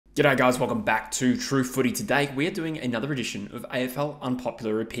G'day guys, welcome back to True Footy. Today we are doing another edition of AFL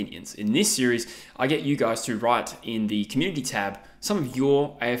Unpopular Opinions. In this series, I get you guys to write in the community tab some of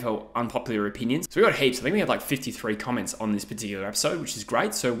your AFL unpopular opinions. So we got heaps. I think we had like 53 comments on this particular episode, which is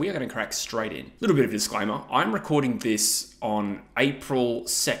great. So we are going to crack straight in. A little bit of a disclaimer. I'm recording this on April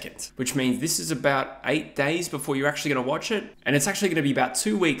 2nd, which means this is about 8 days before you're actually going to watch it. And it's actually going to be about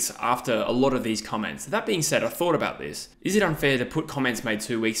 2 weeks after a lot of these comments. That being said, I thought about this. Is it unfair to put comments made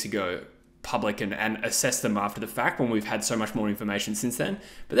 2 weeks ago public and assess them after the fact when we've had so much more information since then?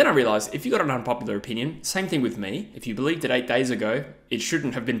 But then I realized if you got an unpopular opinion, same thing with me. If you believed it 8 days ago, it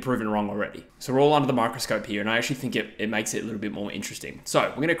shouldn't have been proven wrong already. So we're all under the microscope here, and I actually think it makes it a little bit more interesting. So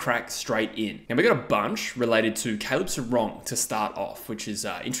we're going to crack straight in. Now we got a bunch related to Caleb Sarong to start off, which is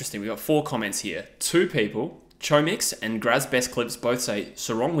interesting. We got 4 comments here. 2 people, Chomix and Graz Best Clips, both say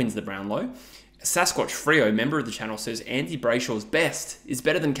Sarong wins the Brownlow. Sasquatch Frio, member of the channel, says Andy Brayshaw's best is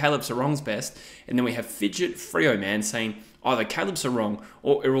better than Caleb Sarong's best. And then we have Fidget Frio Man saying either Caleb Sarong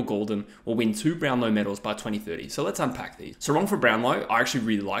or Errol Goulden will win 2 Brownlow medals by 2030. So let's unpack these. Sarong for Brownlow, I actually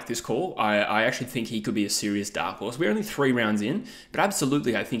really like this call. I actually think he could be a serious dark horse. We're only 3 rounds in, but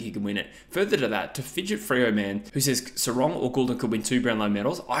absolutely I think he can win it. Further to that, to Fidget Frio Man, who says Sarong or Goulden could win 2 Brownlow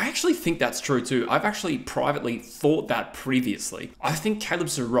medals, I actually think that's true too. I've actually privately thought that previously. I think Caleb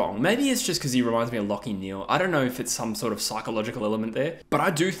Sarong, maybe it's just because he reminds me of Lachie Neale. I don't know if it's some sort of psychological element there, but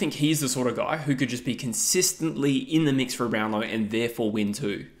I do think he's the sort of guy who could just be consistently in the mix for a Brownlow and therefore win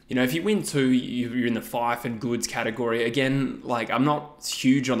 2. You know, if you win 2, you're in the Fife and Goods category. Again, like, I'm not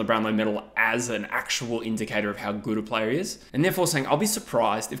huge on the Brownlow medal as an actual indicator of how good a player is, and therefore saying I'll be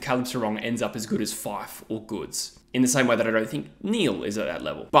surprised if Caleb Sarong ends up as good as Fife or Goods, in the same way that I don't think Neale is at that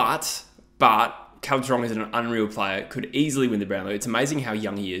level. But Caleb Sarong is an unreal player, could easily win the Brownlow. It's amazing how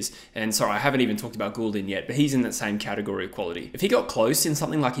young he is. And sorry, I haven't even talked about Goulden yet, but he's in that same category of quality. If he got close in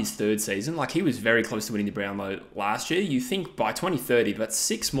something like his 3rd season, like he was very close to winning the Brownlow last year, you think by 2030, that's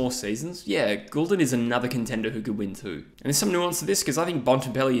 6 more seasons. Yeah, Goulden is another contender who could win 2. And there's some nuance to this because I think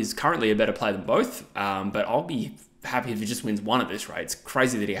Bontempelli is currently a better player than both, but I'll be happy if he just wins 1 at this rate. It's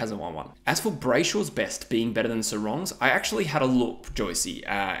crazy that he hasn't won 1. As for Brayshaw's best being better than Sarong's, I actually had a look, Joycey,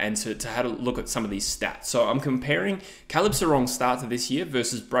 and to have a look at some of these stats. So I'm comparing Caleb Sarong's start to this year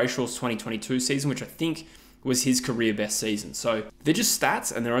versus Brayshaw's 2022 season, which I think was his career best season. So they're just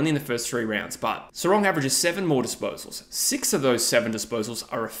stats and they're only in the first 3 rounds, but Sarong averages 7 more disposals. 6 of those 7 disposals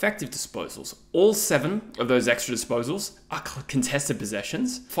are effective disposals. All 7 of those extra disposals are contested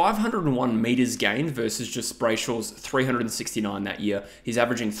possessions. 501 meters gained versus just Brayshaw's 369 that year. He's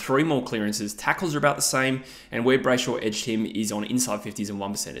averaging 3 more clearances. Tackles are about the same, and where Brayshaw edged him is on inside 50s and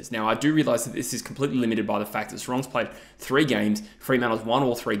 1%ers. Now, I do realize that this is completely limited by the fact that Sarong's played 3 games, Fremantle's won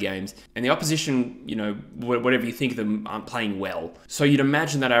all 3 games, and the opposition, you know, whatever you think of them, aren't playing well. So you'd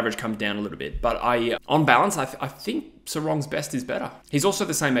imagine that average comes down a little bit. But on balance, I think Sarong's best is better. He's also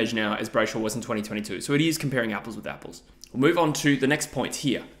the same age now as Brayshaw was in 2022. So it is comparing apples with apples. We'll move on to the next point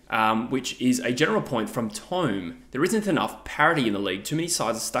here, which is a general point from Tome. There isn't enough parity in the league. Too many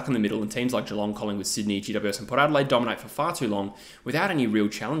sides are stuck in the middle, and teams like Geelong, Collingwood, Sydney, GWS and Port Adelaide dominate for far too long without any real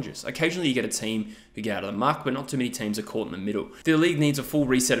challenges. Occasionally you get a team who get out of the muck, but not too many teams are caught in the middle. The league needs a full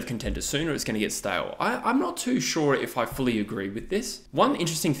reset of contenders soon, or it's going to get stale. I'm not too sure if I fully agree with this. One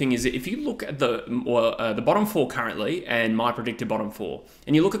interesting thing is that if you look at the bottom 4 currently and my predicted bottom 4,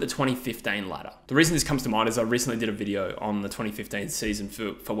 and you look at the 2015 ladder. The reason this comes to mind is I recently did a video on the 2015 season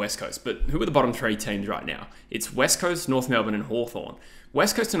for West Coast, but who are the bottom 3 teams right now? It's West Coast, North Melbourne and Hawthorn.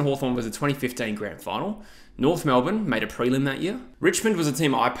 West Coast and Hawthorn was the 2015 grand final. North Melbourne made a prelim that year. Richmond was a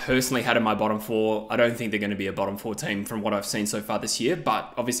team I personally had in my bottom 4. I don't think they're going to be a bottom 4 team from what I've seen so far this year,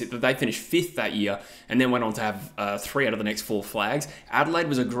 but obviously they finished 5th that year and then went on to have 3 out of the next 4 flags. Adelaide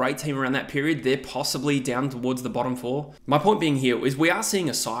was a great team around that period. They're possibly down towards the bottom 4. My point being here is we are seeing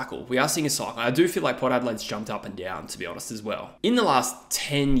a cycle. I do feel like Port Adelaide's jumped up and down, to be honest, as well. In the last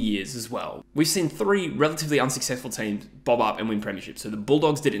 10 years as well, we've seen 3 relatively unsuccessful teams bob up and win premierships. So the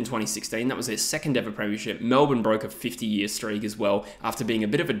Bulldogs did it in 2016. That was their 2nd ever premiership. Melbourne broke a 50-year streak as well after being a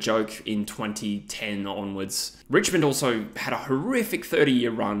bit of a joke in 2010 onwards. Richmond also had a horrific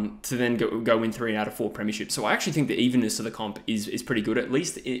 30-year run to then go win 3 out of 4 premierships. So I actually think the evenness of the comp is pretty good, at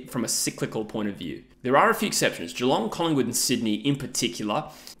least from a cyclical point of view. There are a few exceptions. Geelong, Collingwood and Sydney in particular,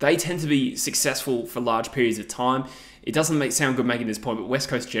 they tend to be successful for large periods of time. It doesn't sound good making this point, but West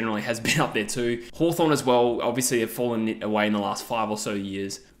Coast generally has been up there too. Hawthorn as well, obviously have fallen away in the last 5 or so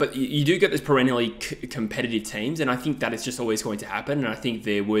years. But you do get this perennially competitive teams, and I think that is just always going to happen, and I think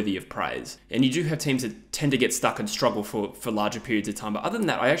they're worthy of praise. And you do have teams that tend to get stuck and struggle for larger periods of time. But other than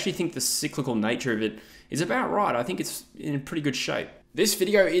that, I actually think the cyclical nature of it is about right. I think it's in pretty good shape. This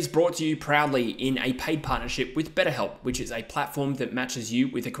video is brought to you proudly in a paid partnership with BetterHelp, which is a platform that matches you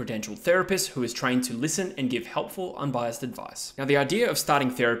with a credentialed therapist who is trained to listen and give helpful, unbiased advice. Now, the idea of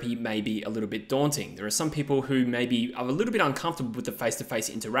starting therapy may be a little bit daunting. There are some people who maybe are a little bit uncomfortable with the face-to-face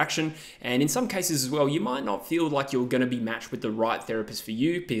interaction, and in some cases as well, you might not feel like you're going to be matched with the right therapist for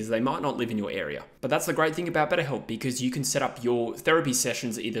you because they might not live in your area. But that's the great thing about BetterHelp, because you can set up your therapy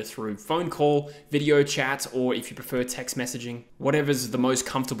sessions either through phone call, video chat, or if you prefer text messaging, whatever's the most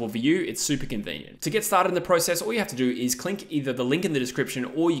comfortable for you. It's super convenient. To get started in the process, all you have to do is click either the link in the description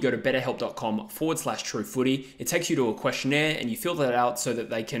or you go to betterhelp.com/truefooty. It takes you to a questionnaire and you fill that out so that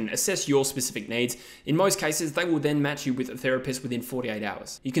they can assess your specific needs. In most cases, they will then match you with a therapist within 48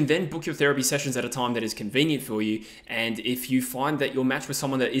 hours. You can then book your therapy sessions at a time that is convenient for you. And if you find that you're matched with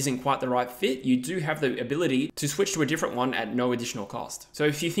someone that isn't quite the right fit, you do have the ability to switch to a different one at no additional cost. So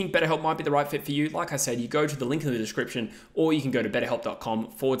if you think BetterHelp might be the right fit for you, like I said, you go to the link in the description or you can go to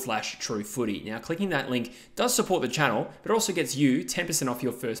betterhelp.com/truefooty. Now, clicking that link does support the channel, but also gets you 10% off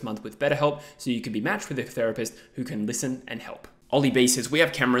your first month with BetterHelp, so you can be matched with a therapist who can listen and help. Ollie B says, we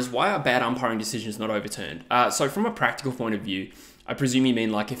have cameras. Why are bad umpiring decisions not overturned? So from a practical point of view, I presume you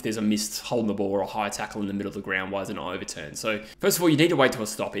mean like if there's a missed hold on the ball or a high tackle in the middle of the ground, why is it not overturned? So first of all, you need to wait till a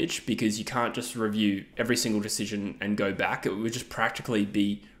stoppage because you can't just review every single decision and go back. It would just practically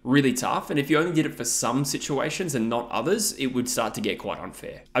be really tough. And if you only did it for some situations and not others, it would start to get quite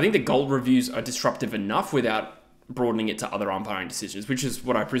unfair. I think the goal reviews are disruptive enough without broadening it to other umpiring decisions, which is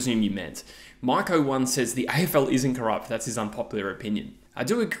what I presume you meant. Mike01 says the AFL isn't corrupt. That's his unpopular opinion. I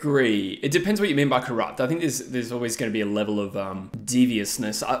do agree. It depends what you mean by corrupt. I think there's always going to be a level of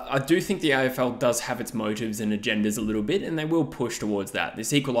deviousness. I do think the AFL does have its motives and agendas a little bit, and they will push towards that.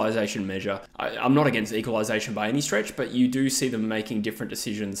 This equalisation measure, I'm not against equalisation by any stretch, but you do see them making different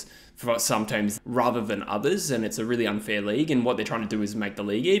decisions for some teams rather than others, and it's a really unfair league, and what they're trying to do is make the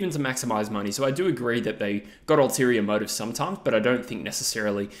league even to maximise money. So I do agree that they got ulterior motives sometimes, but I don't think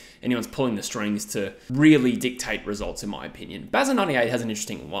necessarily anyone's pulling the strings to really dictate results, in my opinion. Bazza98 has an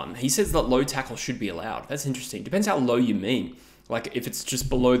interesting one. He says that low tackle should be allowed. That's interesting. Depends how low you mean. Like if it's just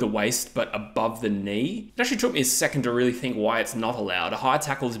below the waist but above the knee. It actually took me a second to really think why it's not allowed. A high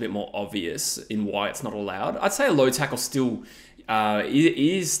tackle is a bit more obvious in why it's not allowed. I'd say a low tackle still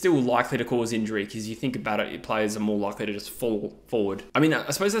is still likely to cause injury because you think about it, players are more likely to just fall forward. I mean, I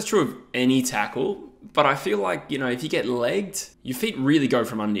suppose that's true of any tackle, but I feel like, you know, if you get legged, your feet really go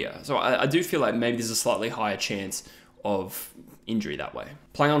from under you. So I do feel like maybe there's a slightly higher chance of injury that way.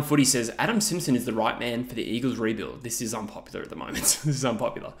 Play on Footy says, Adam Simpson is the right man for the Eagles rebuild. This is unpopular at the moment. This is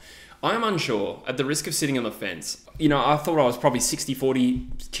unpopular. I am unsure, at the risk of sitting on the fence. You know, I thought I was probably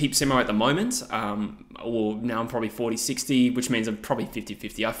 60-40 keep Simo at the moment, or now I'm probably 40-60, which means I'm probably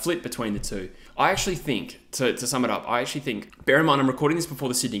 50-50. I flip between the two. I actually think, to sum it up, bear in mind I'm recording this before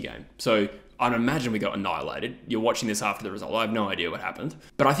the Sydney game, so I'd imagine we got annihilated. You're watching this after the result. I have no idea what happened.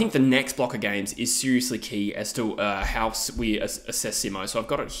 But I think the next block of games is seriously key as to how we assess Simo. So I've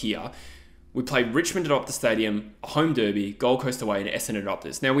got it here. We play Richmond at Optus Stadium, a home derby, Gold Coast away, and Essendon at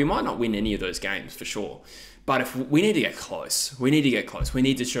Optus. Now, we might not win any of those games for sure, but if we need to get close. We need to get close. We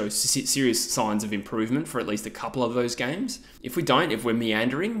need to show serious signs of improvement for at least a couple of those games. If we don't, if we're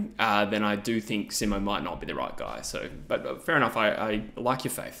meandering, then I do think Simo might not be the right guy. So, but fair enough. I like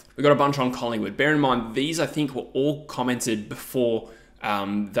your faith. We got a bunch on Collingwood. Bear in mind, these I think were all commented before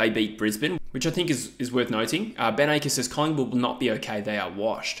they beat Brisbane, which I think is worth noting. Ben Aker says Collingwood will not be okay. They are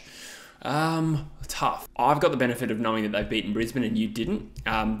washed. Tough. I've got the benefit of knowing that they've beaten Brisbane and you didn't.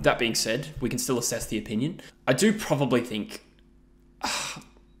 That being said, we can still assess the opinion. I do probably think...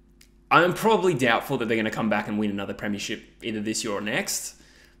 I'm probably doubtful that they're going to come back and win another premiership either this year or next.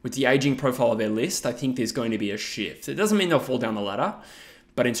 With the aging profile of their list, I think there's going to be a shift. It doesn't mean they'll fall down the ladder,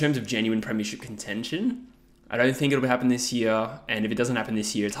 but in terms of genuine premiership contention, I don't think it'll happen this year, and if it doesn't happen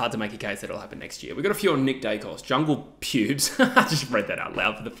this year, it's hard to make a case that it'll happen next year. We've got a few on Nick Dacos. Jungle Pubes. I just read that out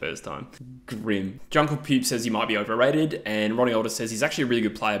loud for the first time. Grim. Jungle Pubes says he might be overrated, and Ronnie Aldis says he's actually a really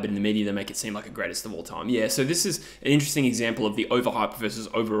good player, but in the media they make it seem like a greatest of all time. Yeah, so this is an interesting example of the overhyped versus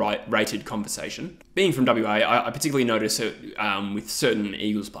overrated conversation. Being from WA, I particularly notice it with certain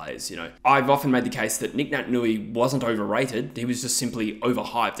Eagles players, you know. I've often made the case that Nick Naitanui wasn't overrated, he was just simply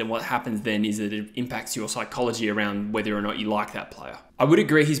overhyped, and what happens then is that it impacts your psychology around whether or not you like that player. I would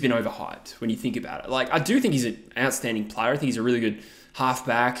agree he's been overhyped when you think about it. Like, I do think he's an outstanding player. I think he's a really good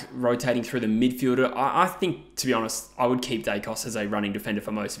halfback, rotating through the midfielder. I think, to be honest, I would keep Dacos as a running defender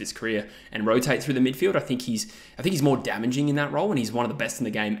for most of his career and rotate through the midfield. I think he's more damaging in that role, and he's one of the best in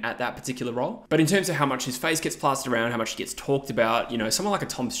the game at that particular role. But in terms of how much his face gets plastered around, how much he gets talked about, someone like a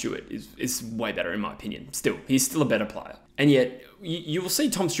Tom Stewart is way better in my opinion. Still, he's still a better player. And yet, you will see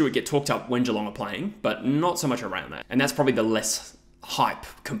Tom Stewart get talked up when Geelong are playing, but not so much around that. And that's probably the less hype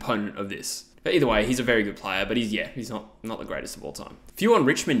component of this. But either way, he's a very good player, but he's not the greatest of all time. Few on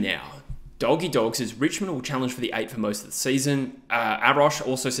Richmond now. Doggy Dog says Richmond will challenge for the 8 for most of the season. Arosh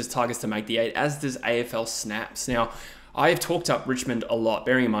also says targets to make the 8, as does AFL Snaps. Now, I have talked up Richmond a lot.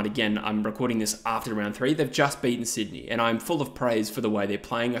 Bearing in mind, again, I'm recording this after round 3. They've just beaten Sydney, and I'm full of praise for the way they're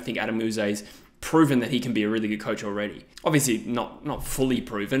playing. I think Adam Uze's proven that he can be a really good coach already. Obviously, not fully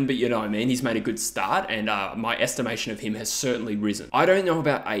proven, but you know what I mean. He's made a good start, and my estimation of him has certainly risen. I don't know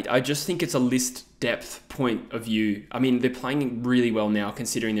about 8. I just think it's a list depth point of view. I mean, they're playing really well now,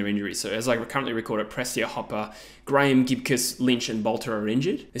 considering their injuries. So as I currently record it, Prestia, Hopper, Graham, Gibcus, Lynch, and Bolter are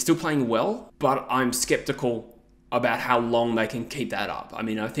injured. They're still playing well, but I'm skeptical about how long they can keep that up. I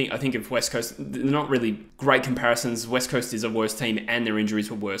mean, I think if West Coast, they're not really great comparisons. West Coast is a worse team and their injuries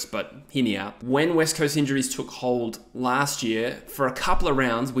were worse, but hear me out. When West Coast injuries took hold last year, for a couple of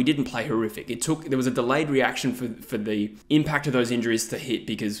rounds, we didn't play horrific. There was a delayed reaction for the impact of those injuries to hit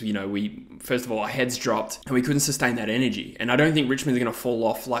because, first of all, our heads dropped and we couldn't sustain that energy. And I don't think Richmond's going to fall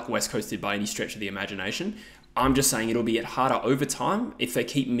off like West Coast did by any stretch of the imagination. I'm just saying it'll be harder over time if they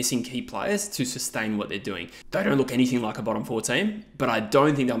keep missing key players to sustain what they're doing. They don't look anything like a bottom 4 team, but I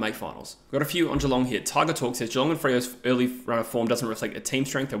don't think they'll make finals. We've got a few on Geelong here. Tiger Talk says Geelong and Freo's early run of form doesn't reflect their team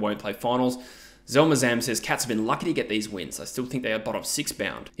strength. They won't play finals. Zelmazam says Cats have been lucky to get these wins. I still think they are bottom 6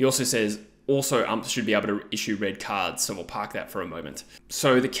 bound. He also says umps should be able to issue red cards, so we'll park that for a moment.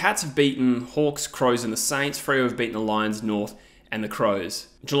 So the Cats have beaten Hawks, Crows, and the Saints. Freo have beaten the Lions, North, and the Crows.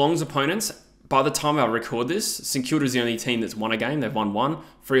 Geelong's opponents, by the time I record this, St Kilda is the only team that's won a game. They've won 1.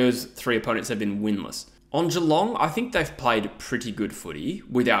 Freo's 3 opponents have been winless. On Geelong, I think they've played pretty good footy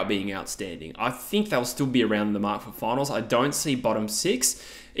without being outstanding. I think they'll still be around the mark for finals. I don't see bottom 6.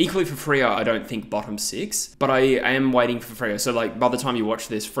 Equally for Freo, I don't think bottom 6. But I am waiting for Freo. So by the time you watch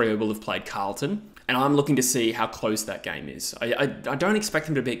this, Freo will have played Carlton. And I'm looking to see how close that game is. I don't expect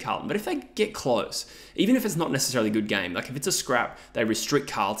them to beat Carlton, but if they get close, even if it's not necessarily a good game, like if it's a scrap, they restrict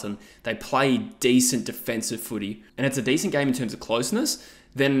Carlton, they play decent defensive footy, and it's a decent game in terms of closeness,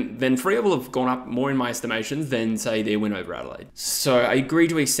 then Freo will have gone up more in my estimations than, say, their win over Adelaide. So I agree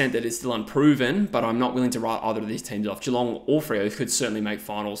to an extent that it's still unproven, but I'm not willing to write either of these teams off. Geelong or Freo could certainly make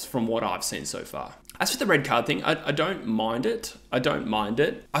finals from what I've seen so far. As for the red card thing, I don't mind it. I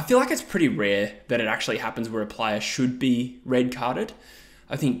feel like it's pretty rare that it actually happens where a player should be red carded.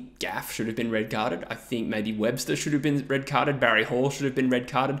 I think Gaff should have been red carded. I think maybe Webster should have been red carded. Barry Hall should have been red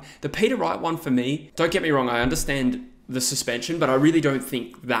carded. The Peter Wright one for me, don't get me wrong, I understand the suspension, but I really don't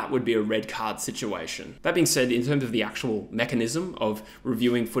think that would be a red card situation. That being said, in terms of the actual mechanism of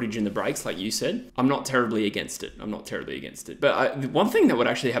reviewing footage in the breaks, like you said, I'm not terribly against it. But one thing that would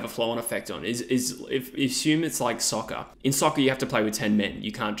actually have a flow-on effect on is if assume it's like soccer. In soccer, you have to play with 10 men.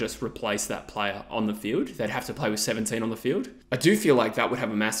 You can't just replace that player on the field. They'd have to play with 17 on the field. I do feel like that would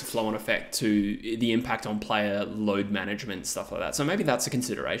have a massive flow-on effect to the impact on player load management, stuff like that. So maybe that's a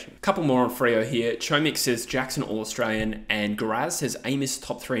consideration. A couple more on Freo here. Chomik says Jackson All-Australian, and Garaz says Amos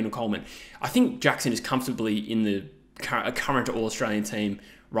top 3 in Coleman. I think Jackson is comfortably in the current All-Australian team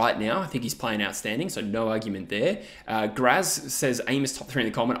right now. I think he's playing outstanding, so no argument there. Graz says Amos top 3 in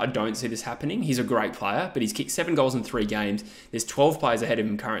the Coleman. I don't see this happening. He's a great player, but he's kicked 7 goals in 3 games. There's 12 players ahead of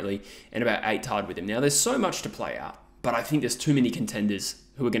him currently, and about 8 tied with him. Now, there's so much to play out, but I think there's too many contenders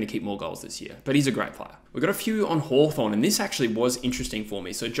who are going to keep more goals this year. But he's a great player. We've got a few on Hawthorn, and this actually was interesting for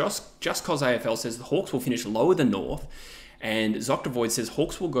me. So Just Cause AFL says the Hawks will finish lower than North, and Zoctavoid says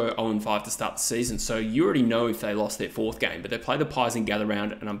Hawks will go 0-5 to start the season. So you already know if they lost their 4th game, but they play the Pies in Gather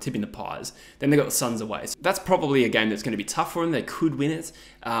Round, and I'm tipping the Pies. Then they got the Suns away. So that's probably a game that's going to be tough for them. They could win it.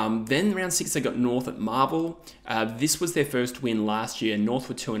 Then round 6, they got North at Marvel. This was their first win last year. North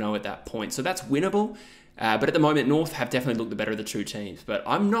were 2-0 at that point. So that's winnable. But at the moment, North have definitely looked the better of the 2 teams. But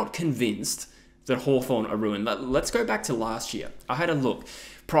I'm not convinced that Hawthorn are ruined. Let's go back to last year. I had a look.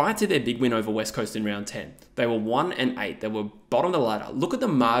 Prior to their big win over West Coast in round 10, they were 1-8. They were bottom of the ladder. Look at the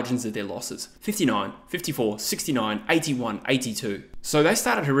margins of their losses. 59, 54, 69, 81, 82. So they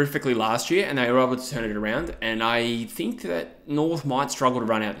started horrifically last year and they were able to turn it around. And I think that North might struggle to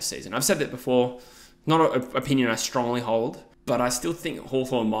run out this season. I've said that before. Not an opinion I strongly hold, but I still think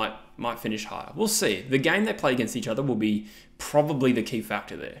Hawthorn might might finish higher. We'll see. The game they play against each other will be probably the key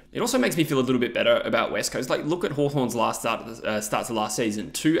factor there. It also makes me feel a little bit better about West Coast. Like, look at Hawthorn's last starts of last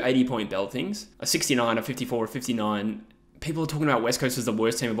season. 2 80-point beltings, a 69, a 54, a 59. People are talking about West Coast as the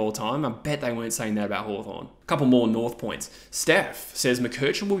worst team of all time. I bet they weren't saying that about Hawthorn. A couple more North points. Steph says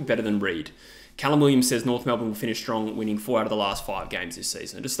McKercher will be better than Reid. Callum Williams says North Melbourne will finish strong, winning 4 out of the last 5 games this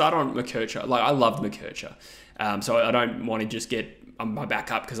season. To start on McKercher, like, I loved McKercher. So I don't want to just get my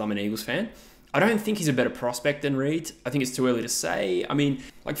back up because I'm an Eagles fan. I don't think he's a better prospect than Reid. I think it's too early to say. I mean,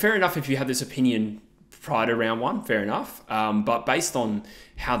 like, fair enough if you had this opinion prior to round 1, fair enough. But based on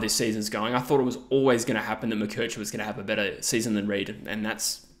how this season's going, I thought it was always going to happen that McKercher was going to have a better season than Reid, and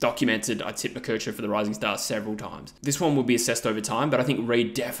that's documented. I tipped McKercher for the Rising Stars several times. This one will be assessed over time, but I think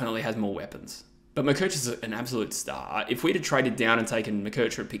Reid definitely has more weapons. But McKercher's an absolute star. If we'd have traded down and taken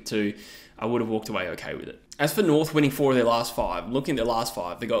McKercher at pick 2, I would have walked away okay with it. As for North winning 4 of their last 5, looking at their last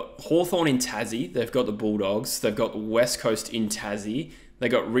 5, they've got Hawthorn in Tassie, they've got the Bulldogs, they've got West Coast in Tassie,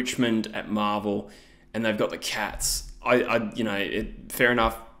 they've got Richmond at Marvel, and they've got the Cats. Fair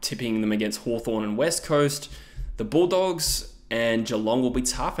enough tipping them against Hawthorn and West Coast. The Bulldogs and Geelong will be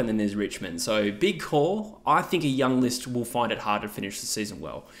tough, and then there's Richmond. So big call. I think a young list will find it hard to finish the season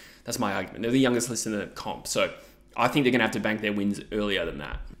well. That's my argument. They're the youngest list in the comp, so I think they're going to have to bank their wins earlier than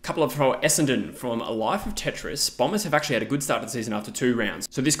that. A couple of for Essendon from A Life of Tetris. Bombers have actually had a good start to the season after 2 rounds.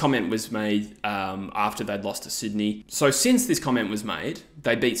 So this comment was made after they'd lost to Sydney. So since this comment was made,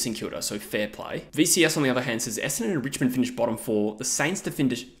 they beat St Kilda, so fair play. VCS, on the other hand, says Essendon and Richmond finished bottom 4. The Saints to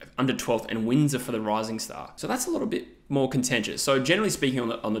finish under 12th, and Windsor for the Rising Star. So that's a little bit more contentious. So generally speaking,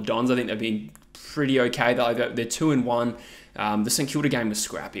 on the Dons, I think they've been pretty okay. They're 2-1. The St Kilda game was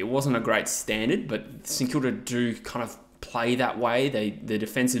scrappy. It wasn't a great standard, but St Kilda do kind of play that way. Their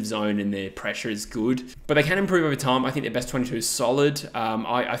defensive zone and their pressure is good, but they can improve over time. I think their best 22 is solid.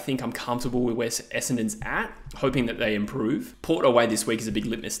 I think I'm comfortable with where Essendon's at, hoping that they improve. Port away this week is a big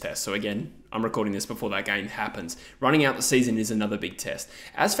litmus test. So again, I'm recording this before that game happens. Running out the season is another big test.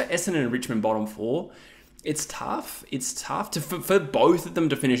 As for Essendon and Richmond bottom 4, it's tough. It's tough for both of them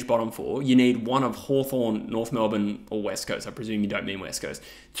to finish bottom 4. You need one of Hawthorn, North Melbourne, or West Coast. I presume you don't mean West Coast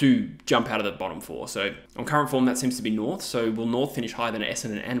to jump out of the bottom 4. So on current form, that seems to be North. So will North finish higher than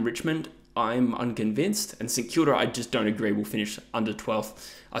Essendon and Richmond? I'm unconvinced. And St Kilda, I just don't agree, will finish under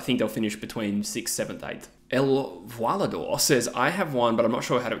 12th. I think they'll finish between 6th, 7th, 8th. El Voilador says, I have one, but I'm not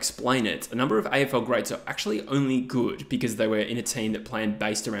sure how to explain it. A number of AFL greats are actually only good because they were in a team that planned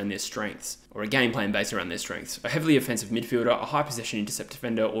based around their strengths, or a game plan based around their strengths. A heavily offensive midfielder, a high possession intercept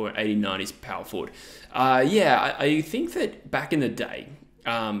defender, or an 80-90s power forward. I think that back in the day,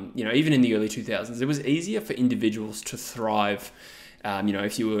 even in the early 2000s, it was easier for individuals to thrive.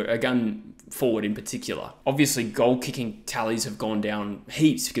 If you were a gun forward in particular. Obviously, goal-kicking tallies have gone down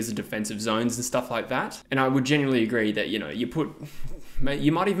heaps because of defensive zones and stuff like that. And I would genuinely agree that,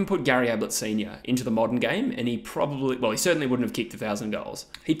 you might even put Gary Ablett Sr. into the modern game, and he certainly wouldn't have kicked 1,000 goals.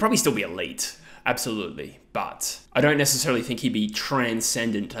 He'd probably still be elite, absolutely. But I don't necessarily think he'd be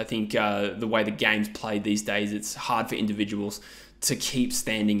transcendent. I think the way the game's played these days, it's hard for individuals to keep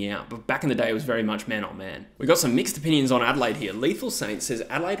standing out. But back in the day, it was very much man on man. We got some mixed opinions on Adelaide here. Lethal Saint says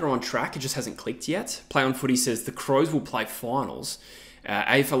Adelaide are on track, it just hasn't clicked yet. Play on Footy says the Crows will play finals.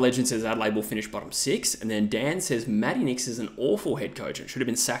 AFL Legend says Adelaide will finish bottom 6. And then Dan says Matty Nix is an awful head coach and should have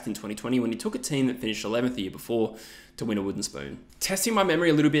been sacked in 2020 when he took a team that finished 11th the year before to win a wooden spoon. Testing my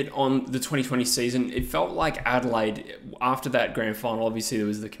memory a little bit on the 2020 season, it felt like Adelaide, after that grand final, obviously there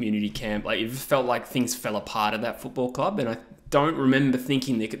was the community camp, it felt like things fell apart at that football club, and I don't remember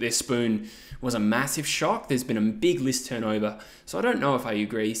thinking that their spoon was a massive shock. There's been a big list turnover, so I don't know if I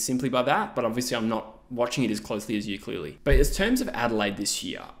agree simply by that, but obviously I'm not watching it as closely as you clearly. But in terms of Adelaide this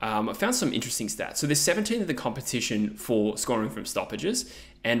year, I found some interesting stats. So they're 17th in the competition for scoring from stoppages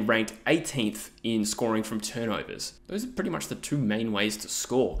and ranked 18th in scoring from turnovers. Those are pretty much the 2 main ways to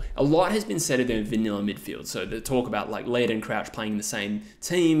score. A lot has been said of their vanilla midfield. So the talk about Laird and Crouch playing in the same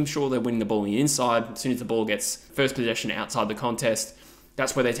team, sure, they're winning the ball on the inside. As soon as the ball gets first possession outside the contest,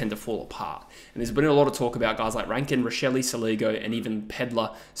 that's where they tend to fall apart. And there's been a lot of talk about guys like Rankin, Rochelle, Saligo, and even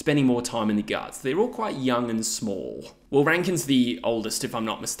Pedler spending more time in the guards. They're all quite young and small. Well, Rankin's the oldest, if I'm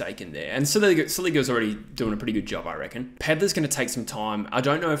not mistaken there. And Saligo's already doing a pretty good job, I reckon. Pedler's going to take some time. I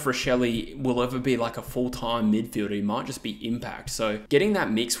don't know if Rochelle will ever be like a full-time midfielder. He might just be impact. So getting that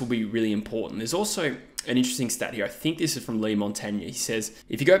mix will be really important. There's also an interesting stat here. I think this is from Lee Montagna. He says,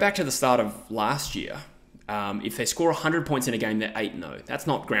 if you go back to the start of last year, if they score 100 points in a game, they're 8-0. That's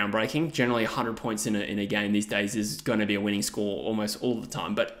not groundbreaking. Generally, 100 points in a game these days is going to be a winning score almost all the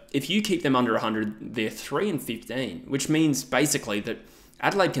time. But if you keep them under 100, they're 3-15, which means basically that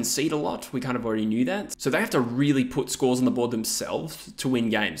Adelaide concede a lot. We kind of already knew that. So they have to really put scores on the board themselves to win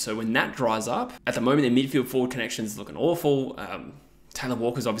games. So when that dries up, at the moment, their midfield forward connections looking awful. Taylor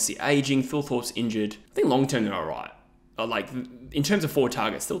Walker's obviously aging. Phil Thorpe's injured. I think long-term they're all right. Like, in terms of forward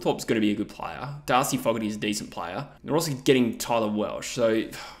targets, Phil Thorpe's going to be a good player. Darcy Fogarty is a decent player. They're also getting Tyler Welsh. So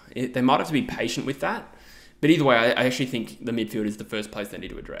they might have to be patient with that. But either way, I actually think the midfield is the first place they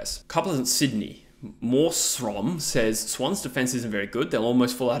need to address. Couple in Sydney. More Srom says Swans' defence isn't very good. They'll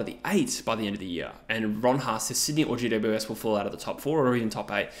almost fall out of the 8 by the end of the year. And Ron Haas says Sydney or GWS will fall out of the top 4 or even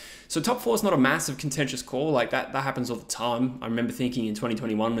top 8. So top 4 is not a massive contentious call. Like that happens all the time. I remember thinking in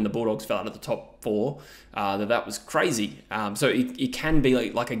 2021 when the Bulldogs fell out of the top 4 that was crazy. So it can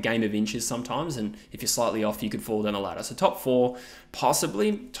be like a game of inches sometimes. And if you're slightly off, you could fall down a ladder. So top 4,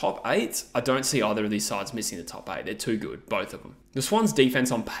 possibly. Top 8, I don't see either of these sides missing the top 8. They're too good, both of them. The Swans'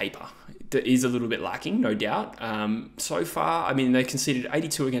 defence on paper is a little bit lacking, no doubt. So far, I mean, they conceded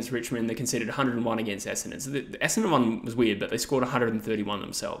 82 against Richmond. They conceded 101 against Essendon. So the Essendon one was weird, but they scored 131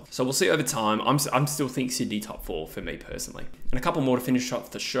 themselves. So we'll see over time. I'm still think Sydney top 4 for me personally. And a couple more to finish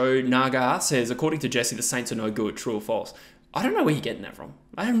off the show. Naga says, according to Jesse, the Saints are no good. True or false? I don't know where you're getting that from.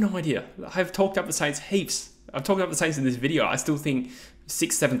 I have no idea. I've talked up the Saints heaps. I've talked up the Saints in this video. I still think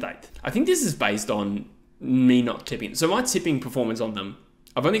 6th, 7th, 8th. I think this is based on me not tipping. So my tipping performance on them,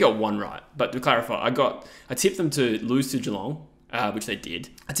 I've only got one right, but to clarify, I tipped them to lose to Geelong, which they did.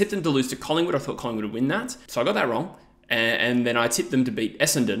 I tipped them to lose to Collingwood. I thought Collingwood would win that. So I got that wrong. And then I tipped them to beat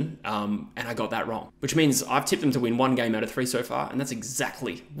Essendon, and I got that wrong. Which means I've tipped them to win 1 game out of 3 so far, and that's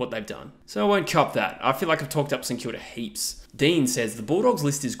exactly what they've done. So I won't cop that. I feel like I've talked up St Kilda heaps. Dean says, the Bulldogs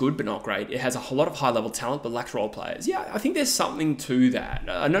list is good, but not great. It has a whole lot of high-level talent, but lacks role players. Yeah, I think there's something to that.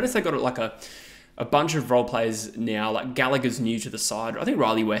 I noticed they got like a bunch of role players now, like Gallagher's new to the side. I think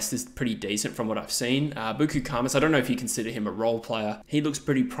Riley West is pretty decent from what I've seen. Buku Kamas, I don't know if you consider him a role player. He looks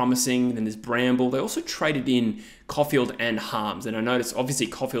pretty promising. Then there's Bramble. They also traded in Caulfield and Harms. And I noticed, obviously,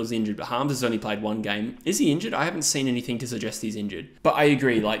 Caulfield's injured, but Harms has only played 1 game. Is he injured? I haven't seen anything to suggest he's injured. But I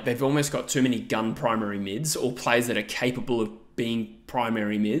agree, like, they've almost got too many gun primary mids or players that are capable of being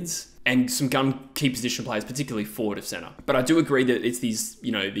primary mids and some gun key position players, particularly forward of centre. But I do agree that it's these,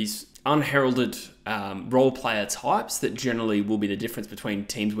 these unheralded role player types that generally will be the difference between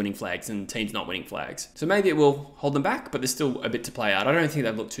teams winning flags and teams not winning flags. So maybe it will hold them back, but there's still a bit to play out. I don't think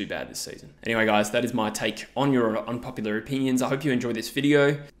they've looked too bad this season. Anyway, guys, that is my take on your unpopular opinions. I hope you enjoyed this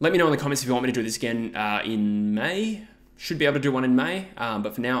video. Let me know in the comments if you want me to do this again in May. Should be able to do one in May,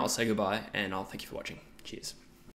 but for now, I'll say goodbye and I'll thank you for watching. Cheers.